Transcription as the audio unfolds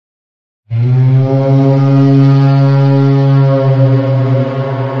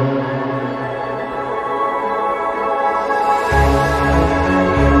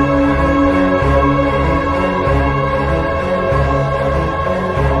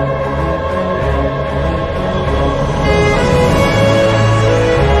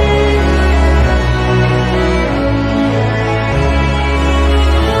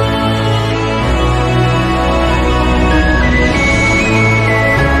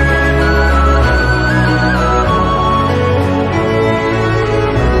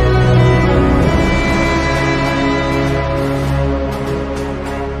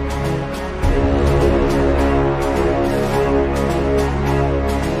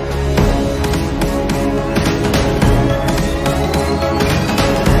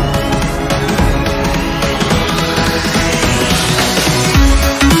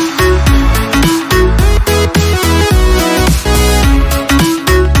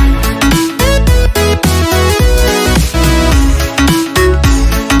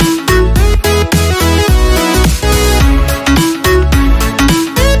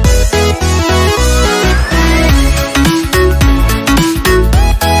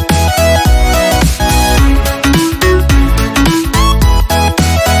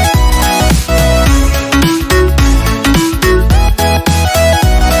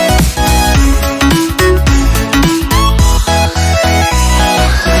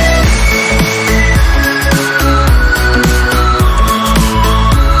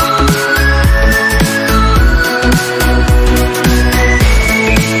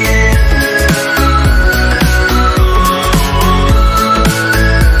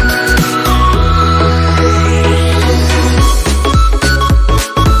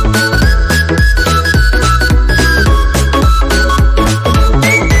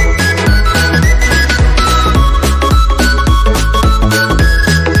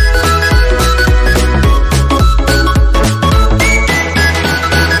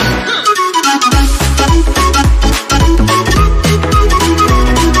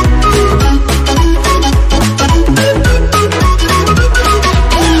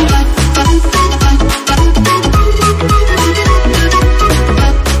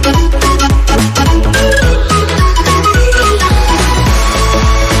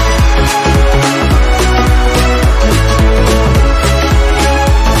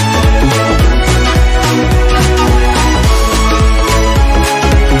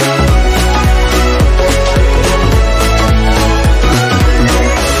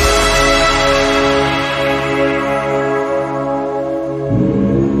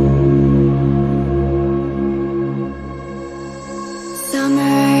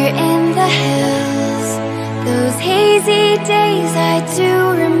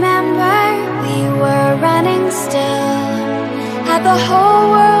the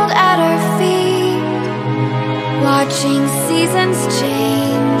whole world at our feet, watching seasons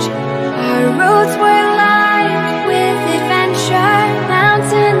change. Our roads were lined with adventure,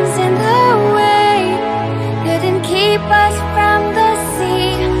 mountains in the way couldn't keep us from the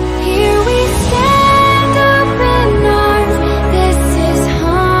sea. Here we stand, open arms. This is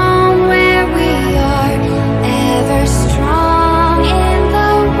home where we are, ever strong in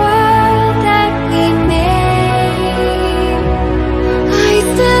the world that we made. I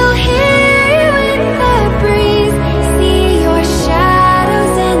still hear you in the breeze, see your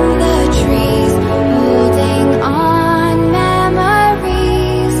shadows in the trees.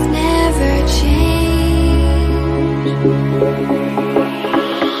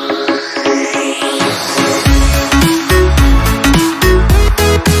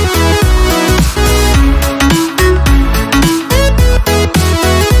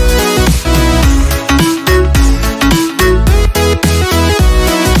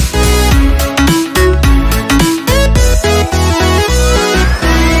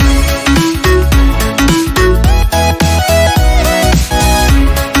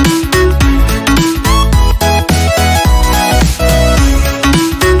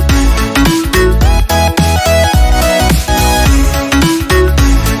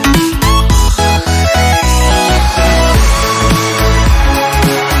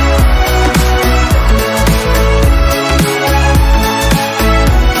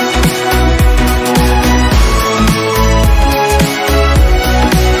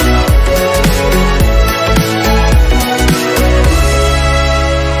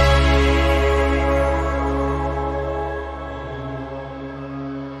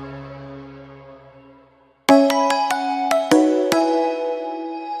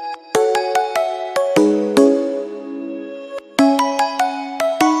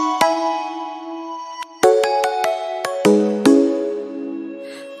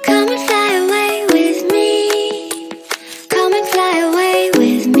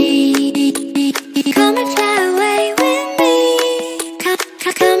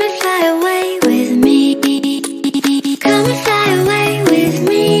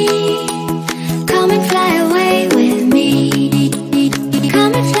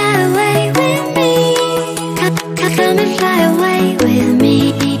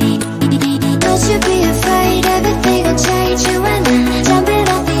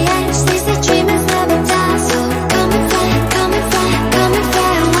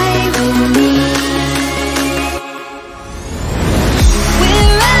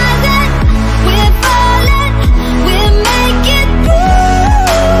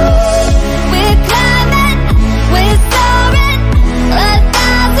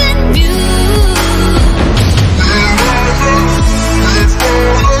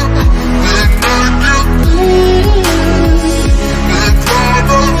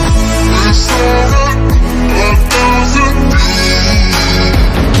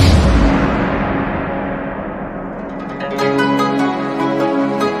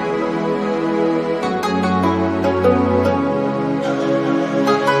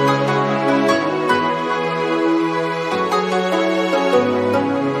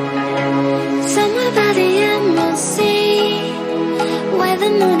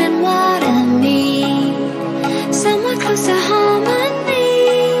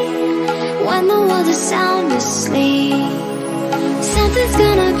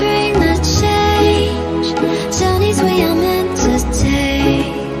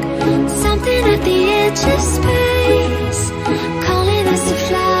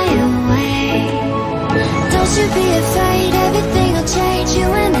 should be afraid, everything will change. You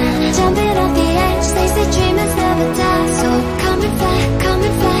and I, jumping off the edge. They say dreamers never die. So come and fly, come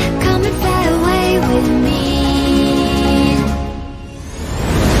and fly, come and fly away with me.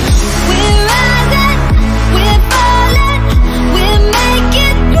 We're rising, we're falling, we're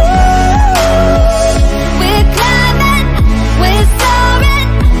making moves. We're climbing, we're soaring,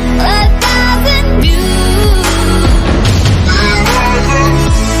 1,000 views. We're rising,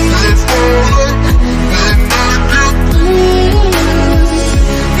 we're falling, we're making moves.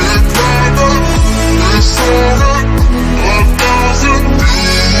 We're climbing, we're soaring, 1,000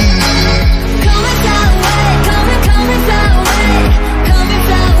 views. Come and fly away, come and fly away, come and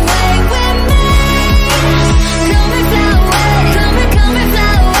fly away with me. Come and fly away, come and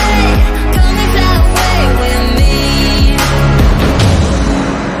fly away, come and fly away with me.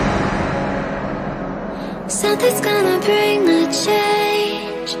 Something's gonna bring the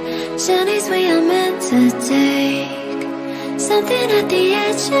change. Journeys we are meant to take. Something at the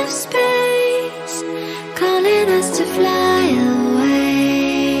edge of space, calling us to fly.